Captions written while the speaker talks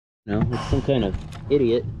No, it's some kind of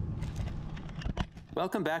idiot.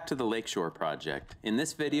 Welcome back to the Lakeshore Project. In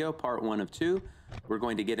this video, part 1 of 2, we're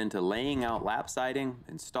going to get into laying out lap siding,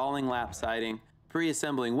 installing lap siding,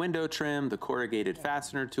 pre-assembling window trim, the corrugated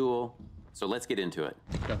fastener tool. So let's get into it.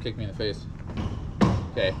 Don't kick me in the face.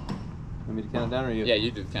 Okay. Want me to count it down or you? Yeah,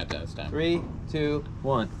 you do the countdown this time. 3, 2,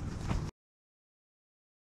 1.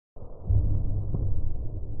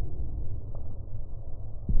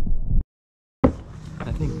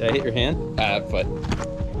 I think, did I hit your hand? But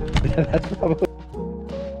That's probably.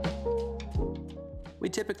 We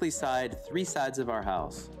typically side 3 sides of our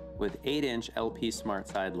house with 8-inch LP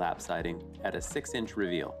SmartSide lap siding at a 6-inch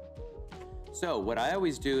reveal. So what I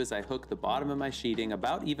always do is I hook the bottom of my sheeting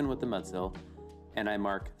about even with the mudsill, and I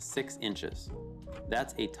mark 6 inches.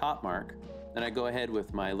 That's a top mark. Then I go ahead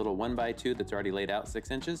with my little 1x2 that's already laid out 6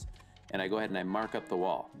 inches, and I go ahead and I mark up the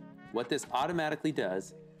wall. What this automatically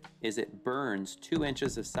does is it burns 2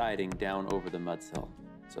 inches of siding down over the mudsill.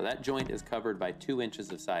 So that joint is covered by 2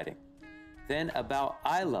 inches of siding. Then about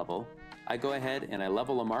eye level, I go ahead and I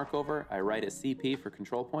level a mark over, I write a CP for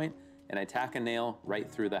control point, and I tack a nail right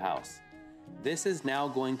through the house. This is now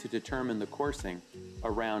going to determine the coursing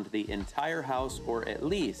around the entire house, or at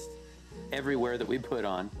least everywhere that we put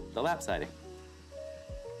on the lap siding.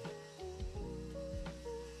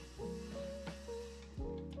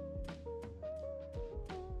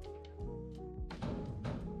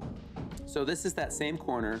 So this is that same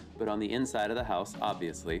corner, but on the inside of the house,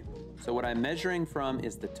 obviously. So what I'm measuring from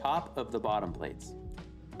is the top of the bottom plates.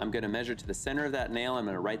 I'm gonna measure to the center of that nail, I'm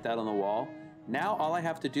gonna write that on the wall. Now all I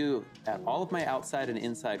have to do at all of my outside and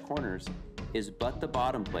inside corners is butt the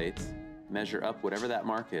bottom plates, measure up whatever that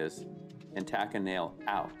mark is, and tack a nail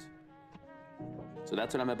out. So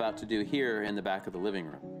that's what I'm about to do here in the back of the living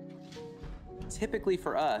room. Typically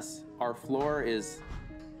for us, our floor is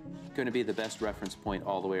going to be the best reference point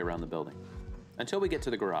all the way around the building until we get to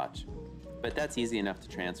the garage. But that's easy enough to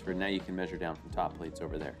transfer. Now you can measure down from top plates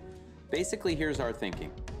over there. Basically, here's our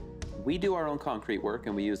thinking. We do our own concrete work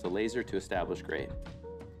and we use the laser to establish grade.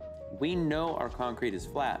 We know our concrete is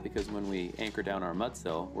flat because when we anchor down our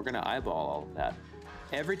mudsill, we're going to eyeball all of that.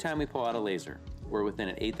 Every time we pull out a laser, we're within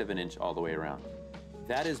 1/8 of an inch all the way around.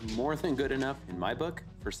 That is more than good enough in my book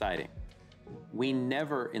for siding. We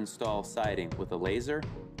never install siding with a laser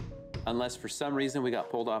unless for some reason we got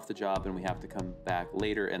pulled off the job and we have to come back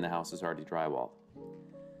later and the house is already drywalled.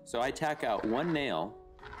 So I tack out 1 nail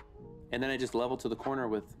and then I just level to the corner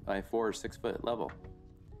with my 4 or 6 foot level.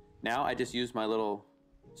 Now I just use my little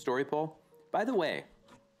story pole. By the way,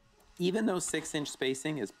 even though 6-inch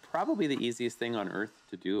spacing is probably the easiest thing on earth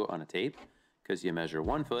to do on a tape, because you measure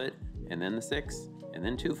 1 foot and then the 6 and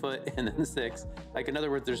then 2 foot and then the 6. Like, in other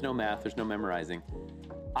words, there's no math, there's no memorizing.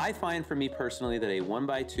 I find for me personally that a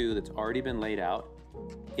 1x2 that's already been laid out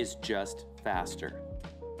is just faster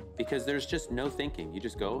because there's just no thinking. You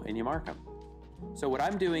just go and you mark them. So what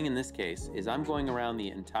I'm doing in this case is I'm going around the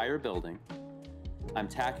entire building. I'm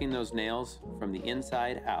tacking those nails from the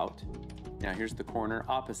inside out. Now here's the corner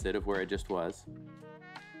opposite of where I just was.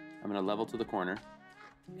 I'm gonna level to the corner.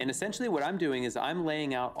 And essentially what I'm doing is I'm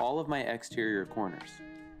laying out all of my exterior corners.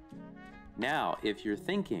 Now, if you're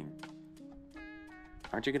thinking,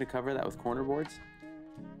 aren't you gonna cover that with corner boards?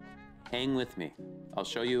 Hang with me. I'll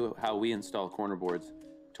show you how we install corner boards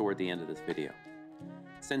toward the end of this video.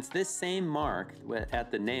 Since this same mark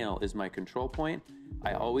at the nail is my control point,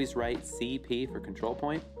 I always write CP for control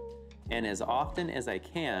point. And as often as I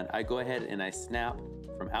can, I go ahead and I snap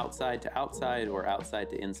from outside to outside or outside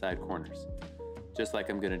to inside corners, just like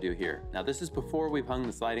I'm gonna do here. Now this is before we've hung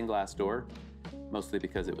the sliding glass door, mostly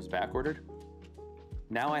because it was back ordered.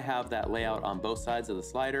 Now I have that layout on both sides of the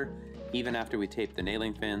slider. Even after we tape the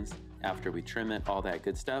nailing fins, after we trim it, all that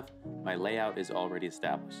good stuff, my layout is already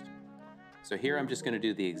established. So here I'm just gonna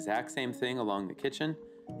do the exact same thing along the kitchen,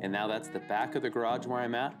 and now that's the back of the garage where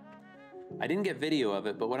I'm at. I didn't get video of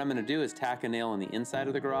it, but what I'm gonna do is tack a nail on the inside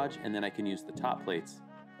of the garage, and then I can use the top plates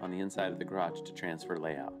on the inside of the garage to transfer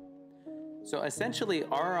layout. So essentially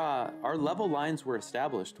our level lines were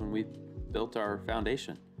established when we built our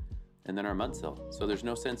foundation and then our mudsill. So there's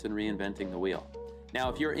no sense in reinventing the wheel. Now,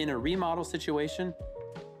 if you're in a remodel situation,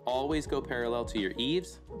 always go parallel to your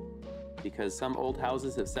eaves because some old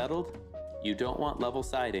houses have settled. You don't want level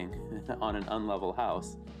siding on an unlevel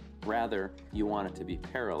house. Rather, you want it to be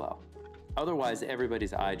parallel. Otherwise,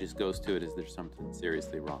 everybody's eye just goes to it as there's something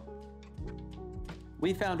seriously wrong.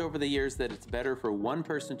 We found over the years that it's better for one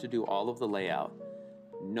person to do all of the layout.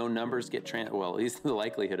 No numbers get well, at least the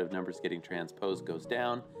likelihood of numbers getting transposed goes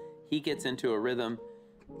down. He gets into a rhythm,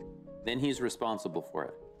 then he's responsible for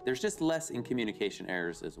it. There's just less in communication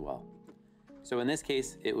errors as well. So in this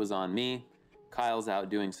case, it was on me. Kyle's out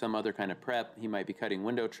doing some other kind of prep. He might be cutting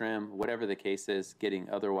window trim, whatever the case is, getting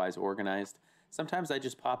otherwise organized. Sometimes I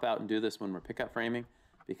just pop out and do this when we're pickup framing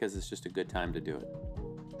because it's just a good time to do it.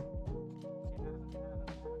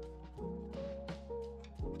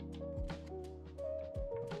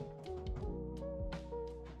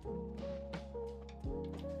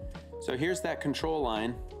 So here's that control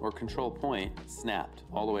line or control point snapped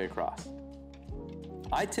all the way across.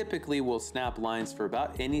 I typically will snap lines for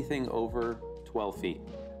about anything over 12 feet.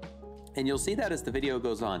 And you'll see that as the video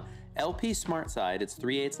goes on. LP SmartSide, it's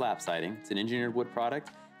 3/8 lap siding. It's an engineered wood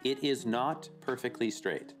product. It is not perfectly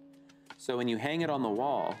straight. So when you hang it on the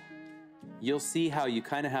wall, you'll see how you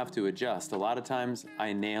kind of have to adjust. A lot of times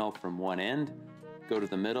I nail from one end, go to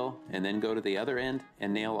the middle, and then go to the other end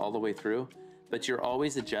and nail all the way through. But you're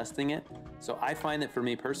always adjusting it. So I find that for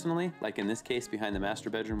me personally, like in this case behind the master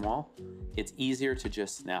bedroom wall, it's easier to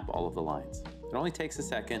just snap all of the lines. It only takes a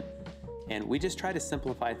second, and we just try to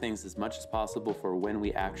simplify things as much as possible for when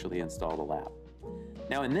we actually install the lap.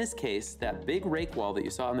 Now in this case, that big rake wall that you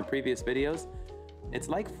saw in the previous videos, it's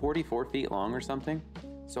like 44 feet long or something.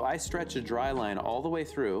 So I stretch a dry line all the way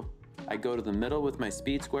through. I go to the middle with my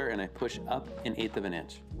speed square and I push up 1/8 of an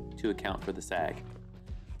inch to account for the sag.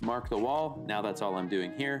 Mark the wall. Now that's all I'm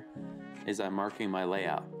doing here is I'm marking my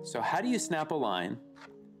layout. So how do you snap a line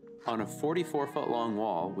on a 44-foot long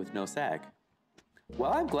wall with no sag?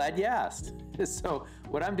 Well, I'm glad you asked. So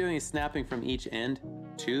what I'm doing is snapping from each end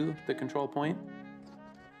to the control point.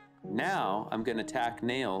 Now I'm going to tack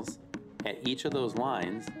nails at each of those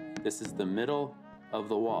lines. This is the middle of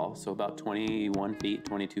the wall, so about 21 feet,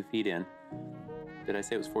 22 feet in. Did I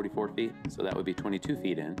say it was 44 feet? So that would be 22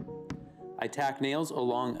 feet in. I tack nails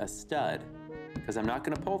along a stud because I'm not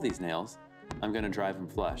going to pull these nails. I'm going to drive them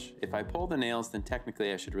flush. If I pull the nails, then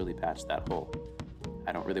technically I should really patch that hole.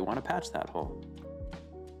 I don't really want to patch that hole.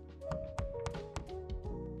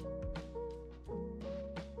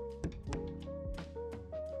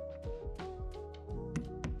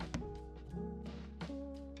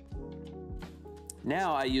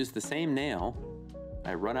 Now I use the same nail.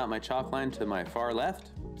 I run out my chalk line to my far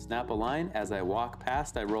left, snap a line. As I walk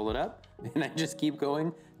past, I roll it up, and I just keep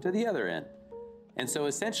going to the other end. And so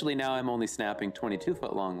essentially now I'm only snapping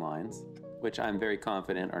 22-foot long lines, which I'm very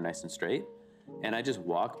confident are nice and straight. And I just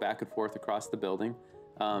walk back and forth across the building,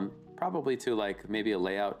 probably to like maybe a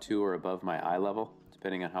layout 2 or above my eye level,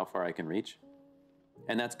 depending on how far I can reach.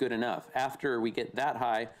 And that's good enough. After we get that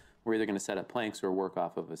high, we're either going to set up planks or work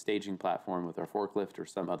off of a staging platform with our forklift or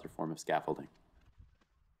some other form of scaffolding.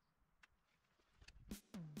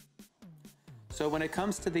 So when it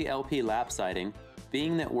comes to the LP lap siding,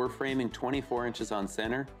 being that we're framing 24 inches on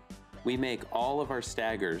center, we make all of our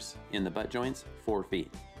staggers in the butt joints 4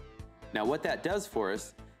 feet. Now what that does for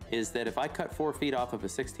us is that if I cut 4 feet off of a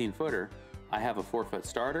 16-footer, I have a 4-foot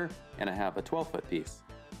starter and I have a 12-foot piece.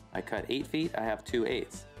 I cut 8 feet, I have 2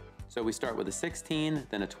 8s. So we start with a 16,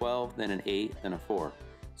 then a 12, then an 8, then a 4.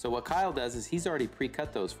 So what Kyle does is he's already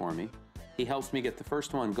pre-cut those for me. He helps me get the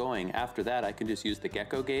first one going. After that, I can just use the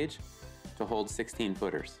gecko gauge to hold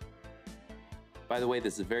 16-footers. By the way,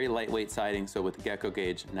 this is very lightweight siding, so with the gecko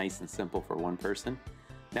gauge, nice and simple for one person.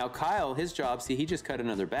 Now Kyle, his job, see, he just cut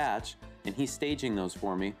another batch, and he's staging those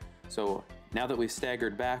for me. So now that we've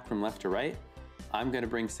staggered back from left to right, I'm gonna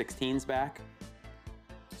bring 16s back.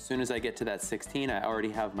 As soon as I get to that 16, I already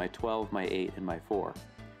have my 12, my 8, and my 4.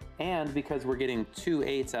 And because we're getting 2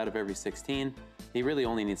 8s out of every 16, he really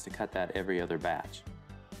only needs to cut that every other batch.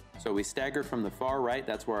 So we stagger from the far right,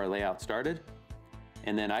 that's where our layout started.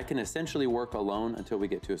 And then I can essentially work alone until we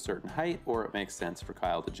get to a certain height, or it makes sense for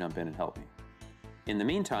Kyle to jump in and help me. In the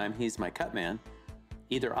meantime, he's my cut man.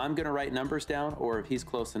 Either I'm gonna write numbers down, or if he's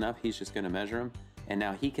close enough, he's just gonna measure them, and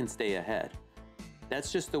now he can stay ahead.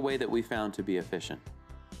 That's just the way that we found to be efficient.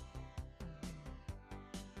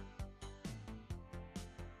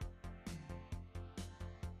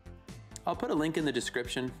 I'll put a link in the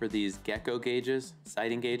description for these gecko gauges,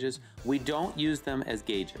 siding gauges. We don't use them as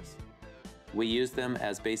gauges. We use them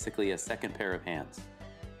as basically a second pair of hands.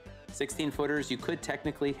 16-footers you could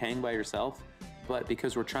technically hang by yourself, but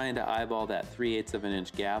because we're trying to eyeball that 3/8 of an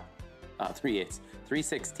inch gap,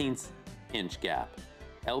 3/16 inch gap.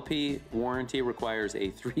 LP warranty requires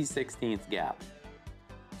a 3/16 gap.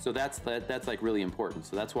 So that's like really important.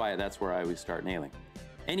 So that's where I always start nailing.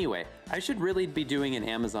 Anyway, I should really be doing an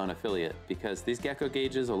Amazon affiliate because these gecko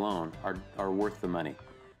gauges alone are worth the money.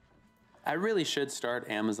 I really should start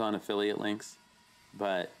Amazon affiliate links,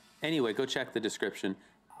 but anyway, go check the description.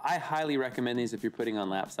 I highly recommend these if you're putting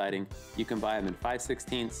on lap siding. You can buy them in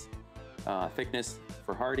 5/16 thickness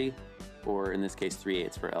for Hardy, or in this case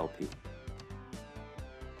 3/8 for LP.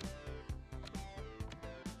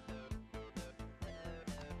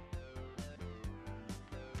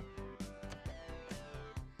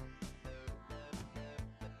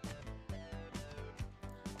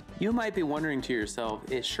 You might be wondering to yourself,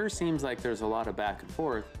 it sure seems like there's a lot of back and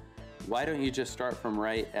forth. Why don't you just start from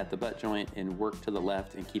right at the butt joint and work to the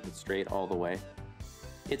left and keep it straight all the way?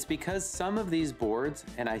 It's because some of these boards,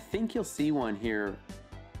 and I think you'll see one here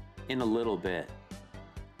in a little bit,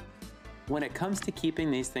 when it comes to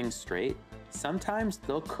keeping these things straight, sometimes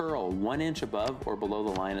they'll curl 1 inch above or below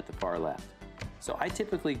the line at the far left. So I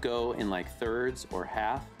typically go in like thirds or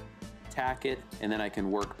half, tack it, and then I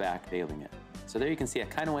can work back nailing it. So there you can see I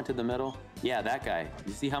kind of went to the middle. Yeah, that guy.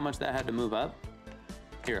 You see how much that had to move up?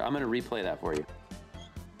 Here, I'm gonna replay that for you.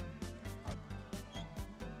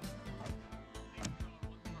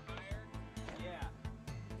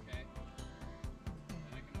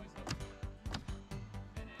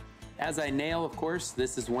 As I nail, of course,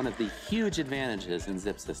 this is one of the huge advantages in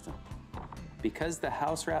Zip System. Because the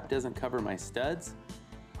house wrap doesn't cover my studs,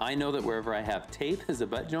 I know that wherever I have tape as a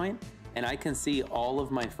butt joint, and I can see all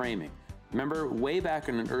of my framing. Remember, way back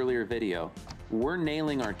in an earlier video, we're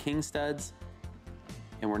nailing our king studs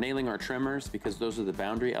and we're nailing our trimmers because those are the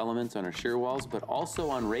boundary elements on our shear walls, but also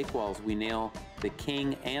on rake walls, we nail the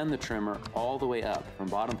king and the trimmer all the way up from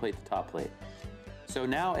bottom plate to top plate. So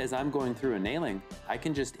now as I'm going through a nailing, I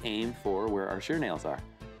can just aim for where our shear nails are.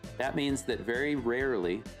 That means that very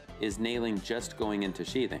rarely is nailing just going into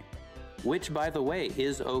sheathing, which by the way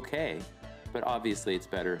is okay, but obviously it's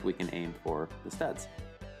better if we can aim for the studs.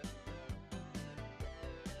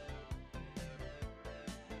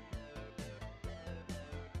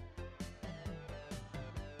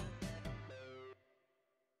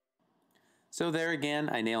 So there again,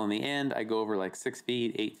 I nail in the end. I go over like 6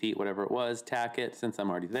 feet, 8 feet, whatever it was, tack it. Since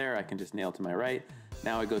I'm already there, I can just nail to my right.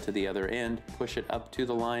 Now I go to the other end, push it up to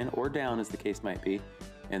the line or down as the case might be,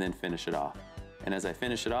 and then finish it off. And as I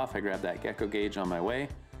finish it off, I grab that gecko gauge on my way,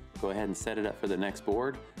 go ahead and set it up for the next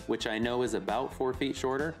board, which I know is about 4 feet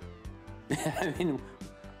shorter. I mean,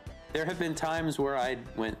 there have been times where I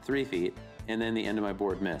went 3 feet and then the end of my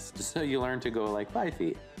board missed. So you learn to go like 5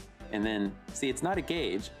 feet. And then, see, it's not a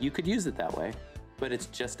gauge. You could use it that way, but it's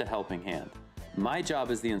just a helping hand. My job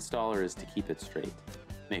as the installer is to keep it straight.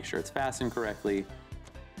 Make sure it's fastened correctly,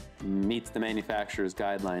 meets the manufacturer's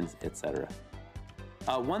guidelines, etc.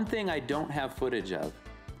 One thing I don't have footage of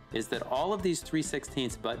is that all of these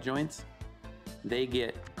 3/16 butt joints, they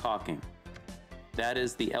get caulking. That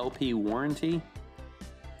is the LP warranty.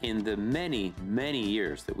 In the many, many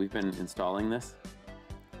years that we've been installing this,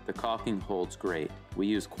 the caulking holds great. We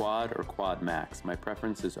use Quad or Quad Max. My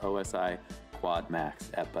preference is OSI Quad Max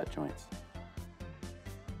at butt joints.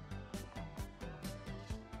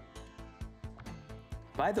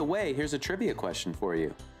 By the way, here's a trivia question for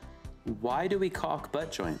you. Why do we caulk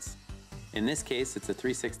butt joints? In this case, it's a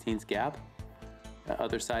 3/16 gap.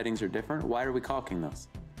 Other sidings are different. Why are we caulking those?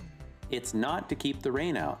 It's not to keep the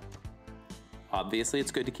rain out. Obviously,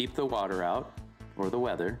 it's good to keep the water out or the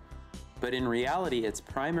weather, but in reality, its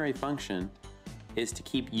primary function is to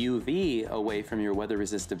keep UV away from your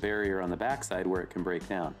weather-resistant barrier on the backside where it can break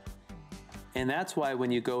down. And that's why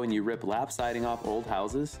when you go and you rip lap siding off old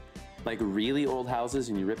houses, like really old houses,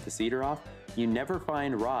 and you rip the cedar off, you never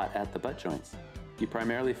find rot at the butt joints. You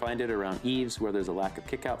primarily find it around eaves where there's a lack of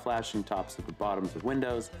kick-out flashing, tops of the bottoms of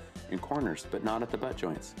windows, and corners, but not at the butt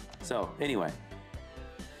joints. So anyway,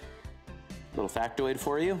 little factoid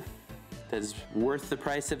for you that is worth the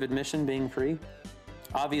price of admission being free.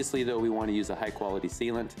 Obviously though, we want to use a high quality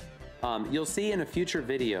sealant. You'll see in a future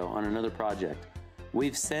video on another project,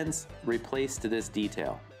 we've since replaced this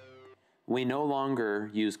detail. We no longer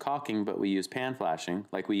use caulking, but we use pan flashing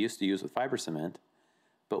like we used to use with fiber cement,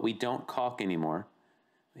 but we don't caulk anymore.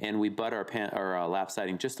 And we butt our lap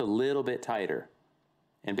siding just a little bit tighter.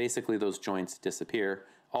 And basically those joints disappear.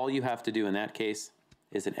 All you have to do in that case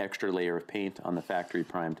is an extra layer of paint on the factory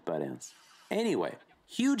primed butt ends. Anyway,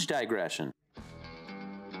 huge digression.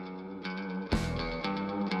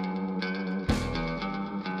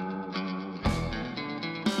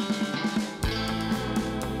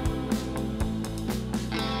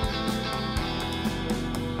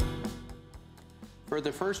 For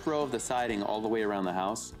the first row of the siding all the way around the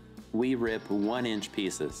house, we rip 1-inch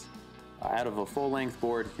pieces. Out of a full-length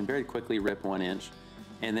board, you can very quickly rip 1 inch,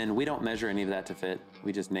 and then we don't measure any of that to fit.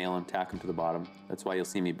 We just nail them, tack them to the bottom. That's why you'll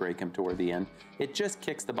see me break them toward the end. It just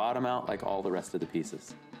kicks the bottom out like all the rest of the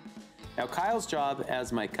pieces. Now Kyle's job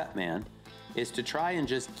as my cut man is to try and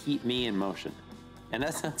just keep me in motion. And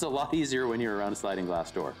that's a lot easier when you're around a sliding glass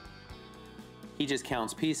door. He just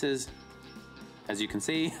counts pieces, as you can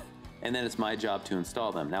see, and then it's my job to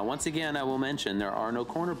install them. Now, once again, I will mention there are no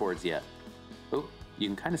corner boards yet. Oh, you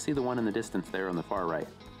can kind of see the one in the distance there on the far right.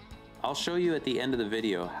 I'll show you at the end of the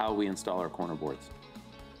video how we install our corner boards.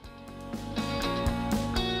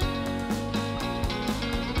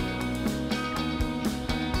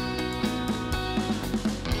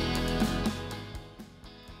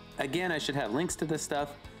 Again, I should have links to this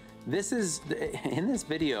stuff. In this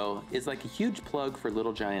video is like a huge plug for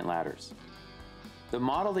Little Giant ladders. The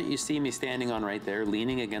model that you see me standing on right there,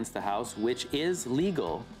 leaning against the house, which is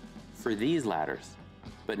legal for these ladders,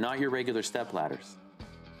 but not your regular step ladders.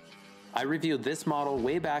 I reviewed this model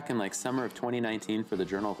way back in like summer of 2019 for the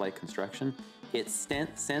Journal of Light Construction. Its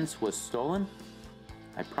sense was stolen.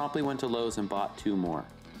 I promptly went to Lowe's and bought 2 more.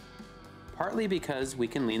 Partly because we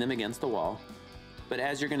can lean them against the wall, but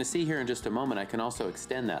as you're gonna see here in just a moment, I can also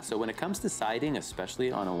extend that. So when it comes to siding, especially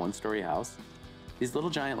on a 1-story house, these Little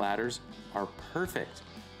Giant ladders are perfect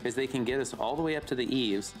because they can get us all the way up to the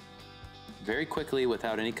eaves very quickly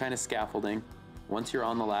without any kind of scaffolding. Once you're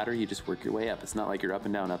on the ladder, you just work your way up. It's not like you're up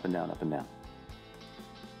and down, up and down, up and down.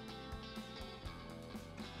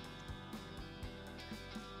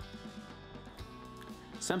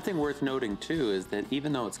 Something worth noting too is that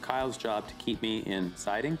even though it's Kyle's job to keep me in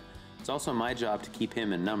siding, it's also my job to keep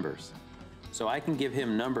him in numbers. So I can give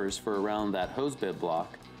him numbers for around that hose bib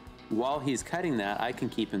block. While he's cutting that, I can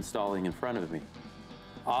keep installing in front of me.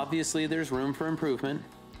 Obviously, there's room for improvement,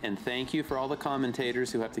 and thank you for all the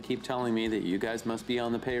commentators who have to keep telling me that you guys must be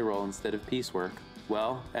on the payroll instead of piecework.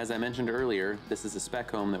 Well, as I mentioned earlier, this is a spec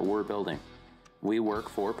home that we're building. We work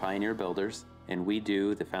for Pioneer Builders, and we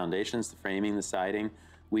do the foundations, the framing, the siding.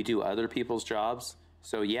 We do other people's jobs.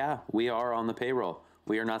 So yeah, we are on the payroll.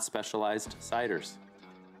 We are not specialized siders.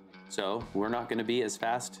 So we're not gonna be as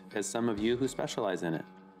fast as some of you who specialize in it.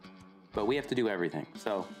 But we have to do everything.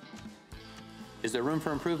 So, is there room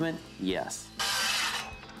for improvement? Yes.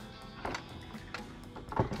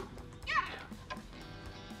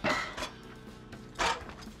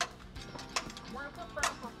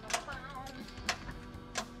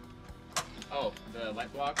 Oh, the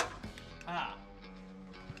light block?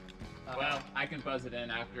 Well, I can buzz it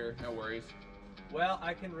in after, no worries. Well,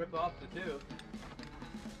 I can rip off the tube.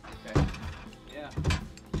 Okay. Yeah.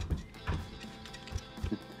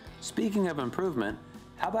 Speaking of improvement,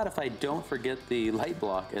 how about if I don't forget the light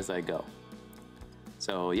block as I go?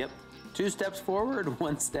 So, yep, 2 steps forward,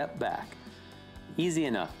 1 step back. Easy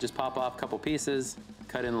enough. Just pop off a couple pieces,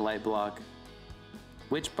 cut in the light block,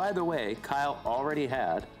 which, by the way, Kyle already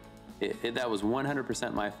had. That was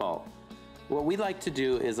 100% my fault. What we like to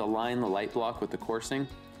do is align the light block with the coursing.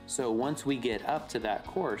 So once we get up to that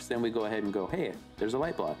course, then we go ahead and go, hey, there's a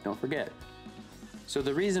light block, don't forget. So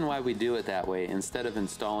the reason why we do it that way, instead of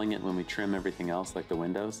installing it when we trim everything else like the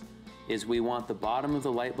windows, is we want the bottom of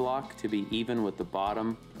the light block to be even with the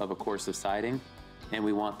bottom of a course of siding, and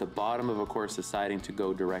we want the bottom of a course of siding to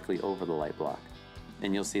go directly over the light block.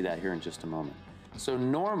 And you'll see that here in just a moment. So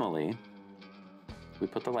normally, we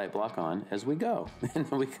put the light block on as we go, and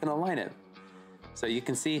then we can align it. So you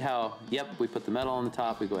can see how, yep, we put the metal on the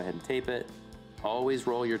top, we go ahead and tape it. Always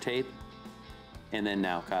roll your tape. And then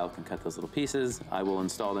now Kyle can cut those little pieces. I will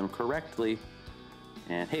install them correctly.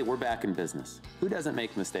 And hey, we're back in business. Who doesn't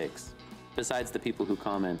make mistakes? Besides the people who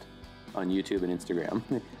comment on YouTube and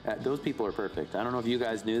Instagram. Those people are perfect. I don't know if you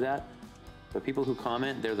guys knew that, but people who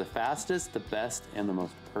comment, they're the fastest, the best, and the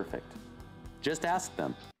most perfect. Just ask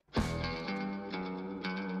them.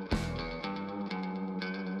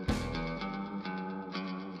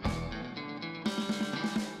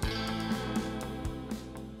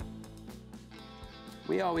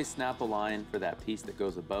 We always snap a line for that piece that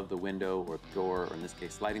goes above the window or the door, or in this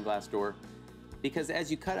case, sliding glass door, because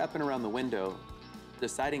as you cut up and around the window, the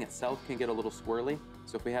siding itself can get a little swirly.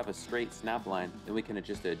 So if we have a straight snap line, then we can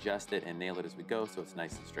just adjust it and nail it as we go so it's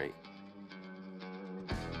nice and straight.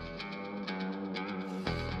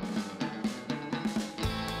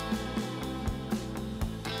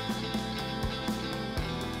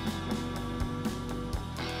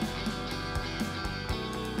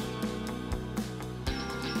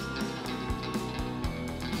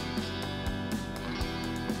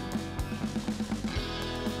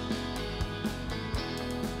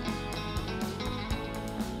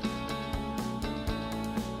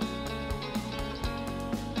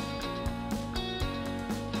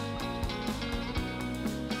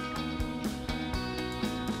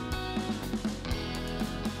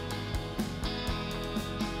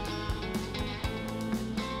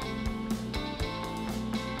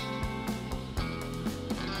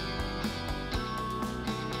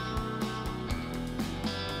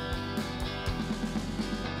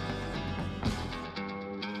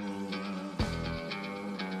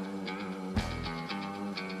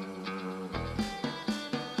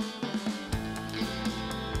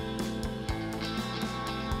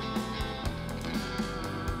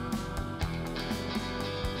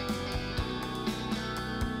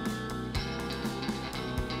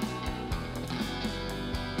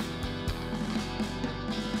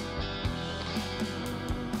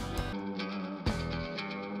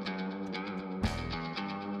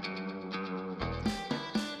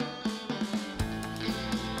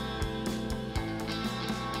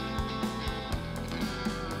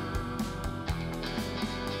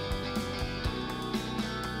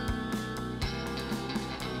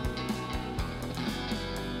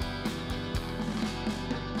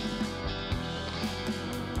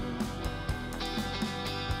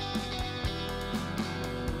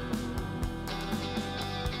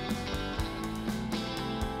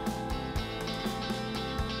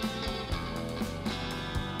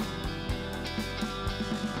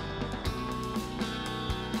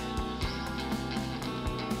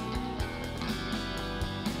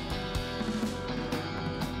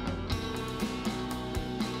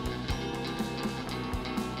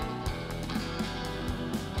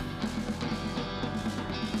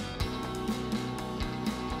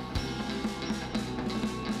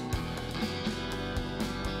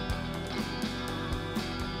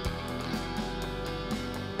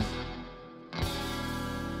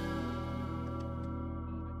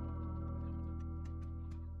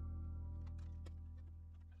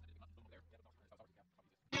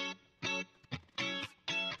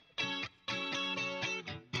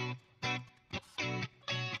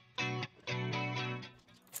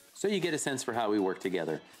 So you get a sense for how we work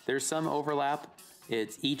together. There's some overlap.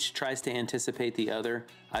 Each tries to anticipate the other.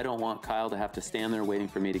 I don't want Kyle to have to stand there waiting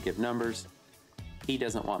for me to give numbers. He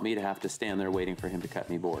doesn't want me to have to stand there waiting for him to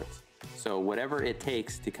cut me boards. So whatever it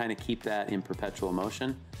takes to kind of keep that in perpetual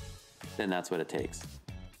motion, then that's what it takes.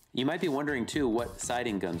 You might be wondering too, what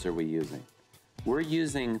siding guns are we using? We're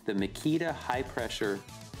using the Makita high pressure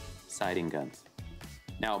siding guns.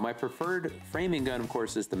 Now, my preferred framing gun, of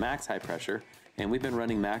course, is the Max high pressure, and we've been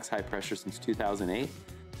running Max high pressure since 2008.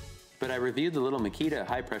 But I reviewed the little Makita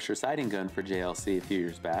high pressure siding gun for JLC a few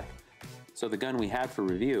years back. So the gun we had for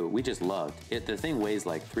review, we just loved. The thing weighs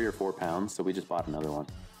like 3 or 4 pounds, so we just bought another one.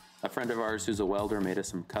 A friend of ours who's a welder made us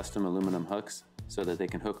some custom aluminum hooks so that they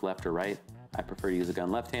can hook left or right. I prefer to use a gun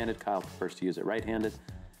left-handed, Kyle prefers to use it right-handed.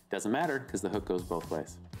 Doesn't matter, because the hook goes both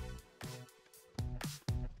ways.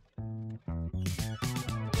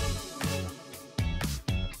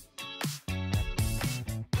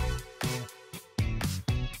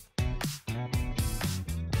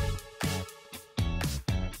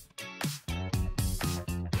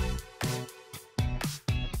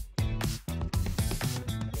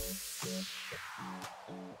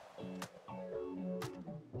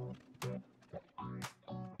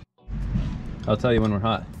 I'll tell you when we're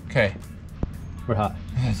hot. Okay. We're hot.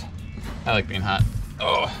 I like being hot.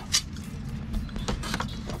 Oh.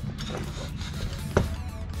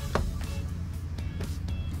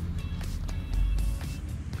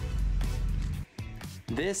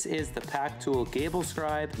 This is the Pack Tool Gable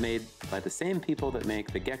Scribe, made by the same people that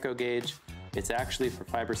make the Gecko Gauge. It's actually for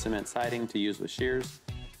fiber cement siding to use with shears,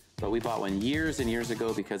 but we bought one years and years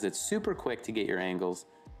ago because it's super quick to get your angles.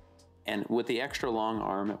 And with the extra long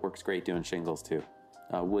arm, it works great doing shingles too,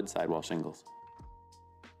 wood sidewall shingles.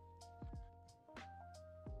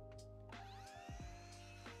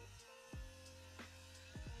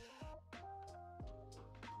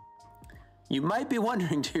 You might be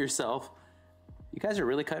wondering to yourself, you guys are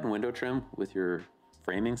really cutting window trim with your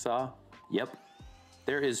framing saw? Yep.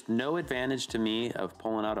 There is no advantage to me of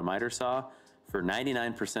pulling out a miter saw for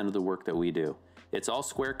 99% of the work that we do. It's all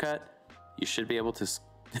square cut. You should be able to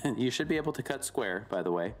you should be able to cut square, by the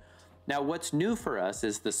way. Now, what's new for us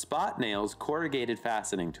is the Spot Nails corrugated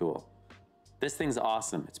fastening tool. This thing's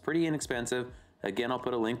awesome. It's pretty inexpensive. Again, I'll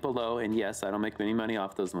put a link below, and yes, I don't make any money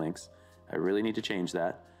off those links. I really need to change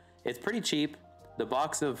that. It's pretty cheap. The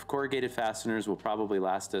box of corrugated fasteners will probably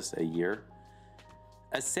last us a year.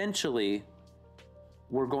 Essentially,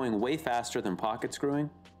 we're going way faster than pocket screwing.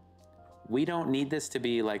 We don't need this to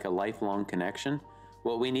be like a lifelong connection.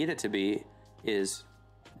 What we need it to be is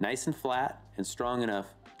nice and flat and strong enough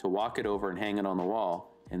to walk it over and hang it on the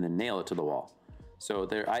wall and then nail it to the wall. So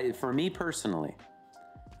for me personally,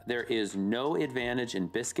 there is no advantage in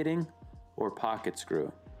biscuiting or pocket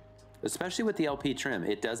screw, especially with the LP trim.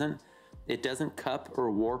 It doesn't cup or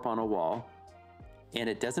warp on a wall, and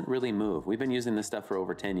it doesn't really move. We've been using this stuff for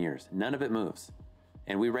over 10 years. None of it moves.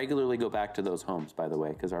 And we regularly go back to those homes, by the way,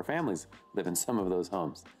 because our families live in some of those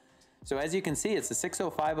homes. So as you can see, it's a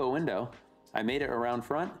 6050 window. I made it around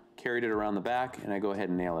front, carried it around the back, and I go ahead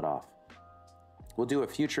and nail it off. We'll do a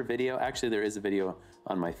future video. Actually, there is a video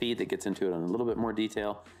on my feed that gets into it in a little bit more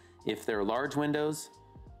detail. If they're large windows,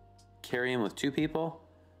 carry them with 2 people.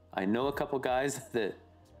 I know a couple guys that,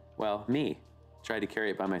 well, me, tried to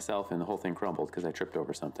carry it by myself and the whole thing crumbled because I tripped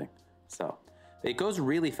over something. So it goes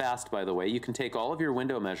really fast, by the way. You can take all of your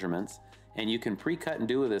window measurements and you can pre-cut and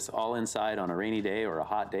do this all inside on a rainy day or a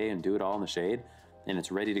hot day and do it all in the shade, and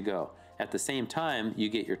it's ready to go. At the same time, you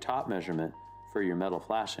get your top measurement for your metal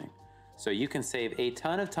flashing. So you can save a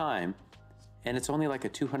ton of time, and it's only like a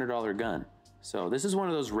 $200 gun. So this is one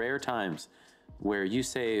of those rare times where you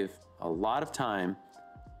save a lot of time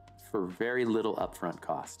for very little upfront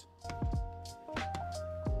cost.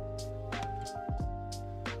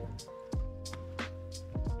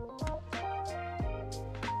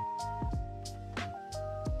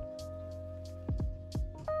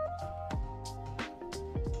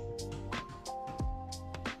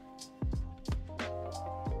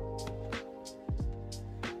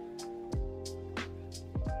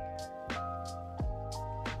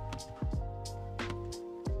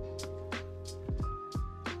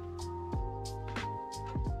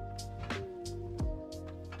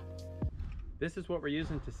 This is what we're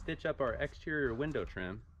using to stitch up our exterior window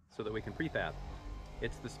trim so that we can prefab.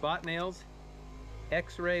 It's the Spot Nails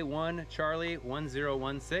X-Ray 1 Charlie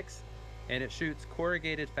 1016, and it shoots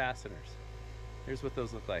corrugated fasteners. Here's what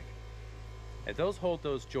those look like. And those hold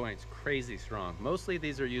those joints crazy strong. Mostly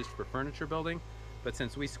these are used for furniture building, but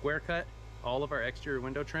since we square cut all of our exterior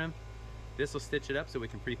window trim, this will stitch it up so we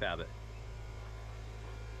can prefab it.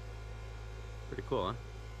 Pretty cool, huh?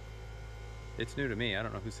 It's new to me. I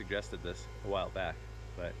don't know who suggested this a while back,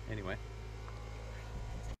 but anyway.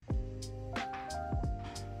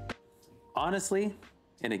 Honestly,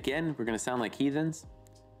 and again, we're gonna sound like heathens,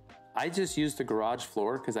 I just use the garage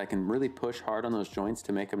floor because I can really push hard on those joints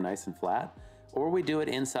to make them nice and flat, or we do it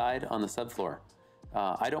inside on the subfloor.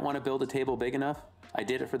 I don't want to build a table big enough. I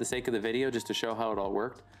did it for the sake of the video just to show how it all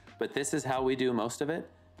worked, but this is how we do most of it.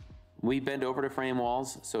 We bend over to frame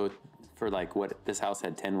walls, so for like what this house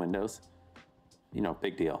had 10 windows, you know,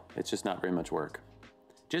 big deal. It's just not very much work.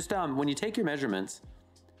 Just when you take your measurements,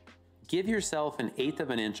 give yourself 1/8 of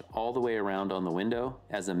an inch all the way around on the window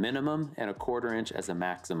as a minimum and 1/4 inch as a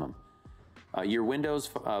maximum. Your windows,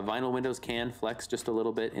 vinyl windows can flex just a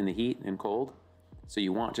little bit in the heat and cold, so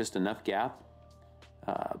you want just enough gap,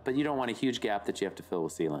 but you don't want a huge gap that you have to fill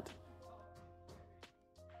with sealant.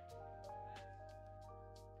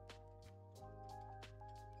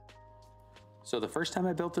 So the first time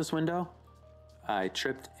I built this window, I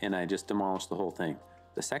tripped and I just demolished the whole thing.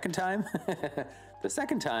 The second time, I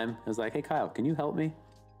was like, hey Kyle, can you help me?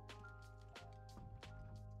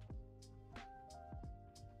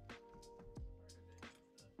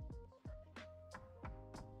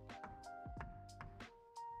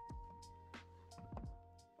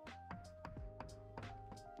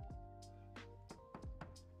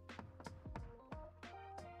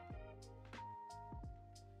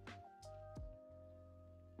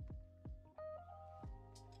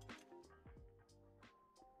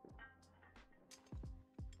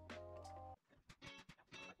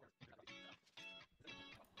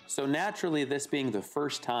 So naturally, this being the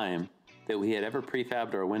first time that we had ever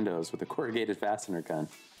prefabbed our windows with a corrugated fastener gun,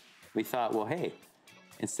 we thought, well, hey,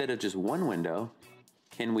 instead of just one window,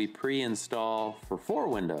 can we pre-install for 4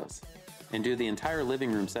 windows and do the entire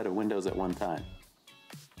living room set of windows at one time?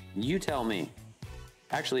 You tell me.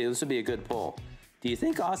 Actually, this would be a good poll. Do you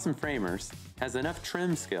think Awesome Framers has enough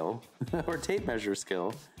trim skill or tape measure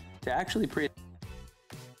skill to actually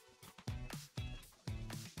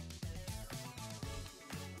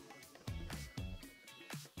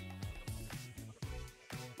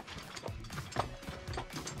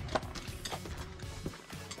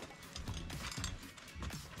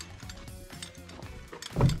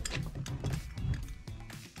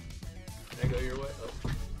Can I go your way? Oh.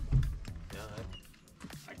 Yeah,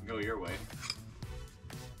 I can go your way.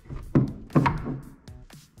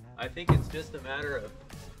 I think it's just a matter of,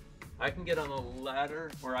 I can get on the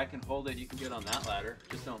ladder, or I can hold it, you can get on that ladder.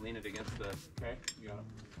 Just don't lean it against the... Okay, you got it.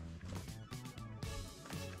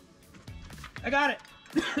 I got it!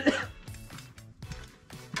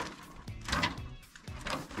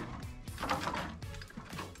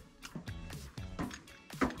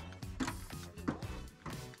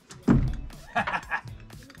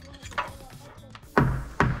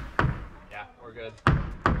 Yeah, we're good.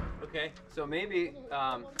 Okay, so maybe,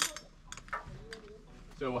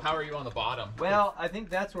 So how are you on the bottom? well, I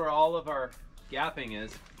think that's where all of our gapping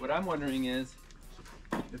is. What I'm wondering is,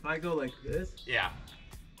 if I go like this, Yeah.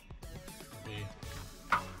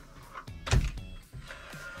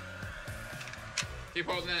 Keep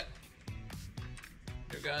holding it.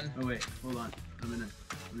 Your gun. oh wait, hold on. Let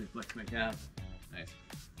me flex my calf. Nice.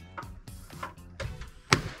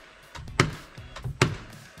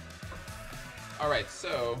 All right,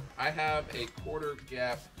 so I have a 1/4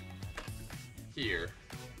 gap here.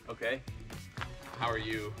 Okay, How are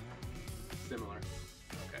you? similar.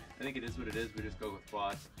 Okay. I think it is what it is. We just go with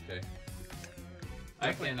quad. Okay. I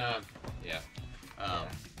I can, yeah.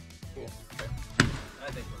 Cool. Okay.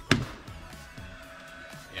 I think we're good.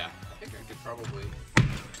 Yeah. I think I could probably.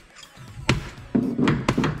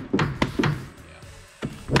 Yeah.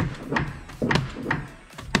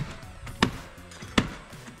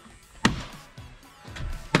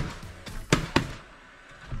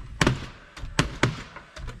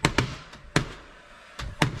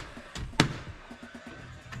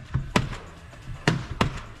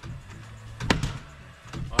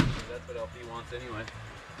 Honestly, that's what LP wants anyway.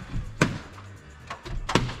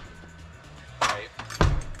 Right.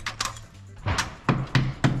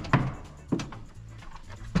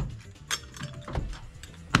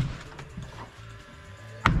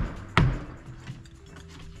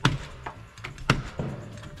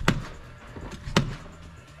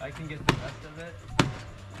 I can get the rest of it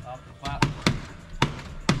off the platform.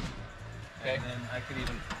 Okay. And then I could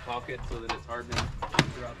even caulk it so that it's hardening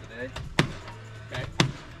throughout the day. Okay.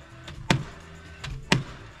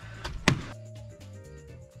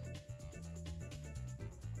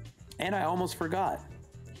 And I almost forgot.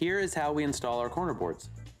 Here is how we install our corner boards.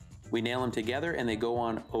 We nail them together and they go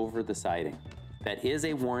on over the siding. That is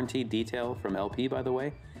a warranty detail from LP, by the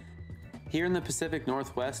way. Here in the Pacific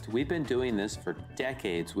Northwest, we've been doing this for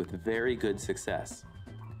decades with very good success.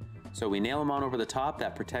 So we nail them on over the top,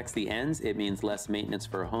 that protects the ends. It means less maintenance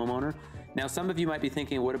for a homeowner. Now, some of you might be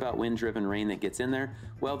thinking, what about wind-driven rain that gets in there?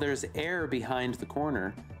 Well, there's air behind the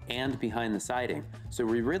corner and behind the siding. So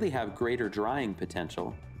we really have greater drying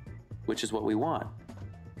potential, which is what we want.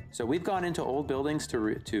 So we've gone into old buildings to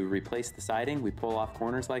replace the siding. We pull off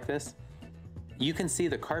corners like this. You can see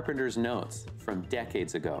the carpenter's notes from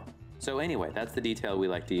decades ago. So anyway, that's the detail we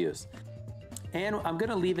like to use. And I'm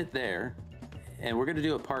gonna leave it there, and we're gonna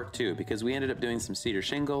do a part 2 because we ended up doing some cedar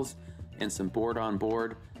shingles and some board on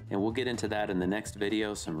board, and we'll get into that in the next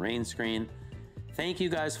video, some rain screen. Thank you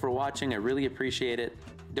guys for watching, I really appreciate it.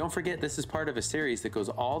 Don't forget, this is part of a series that goes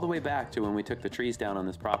all the way back to when we took the trees down on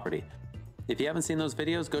this property. If you haven't seen those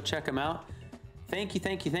videos, go check them out. Thank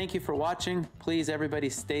you for watching. Please, everybody,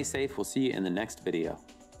 stay safe. We'll see you in the next video.